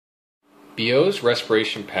Biot's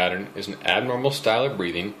respiration pattern is an abnormal style of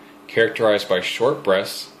breathing characterized by short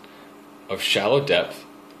breaths of shallow depth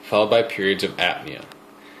followed by periods of apnea.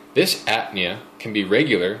 This apnea can be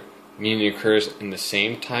regular, meaning it occurs in the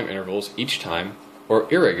same time intervals each time,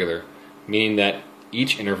 or irregular, meaning that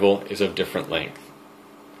each interval is of different length.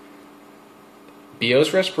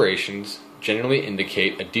 Biot's respirations generally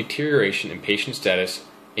indicate a deterioration in patient status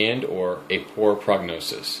and/or a poor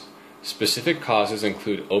prognosis. Specific causes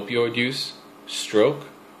include opioid use, stroke,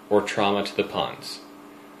 or trauma to the pons.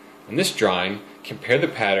 In this drawing, compare the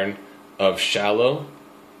pattern of shallow,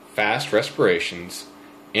 fast respirations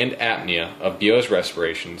and apnea of Biot's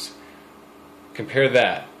respirations. Compare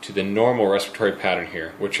that to the normal respiratory pattern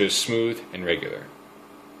here, which is smooth and regular.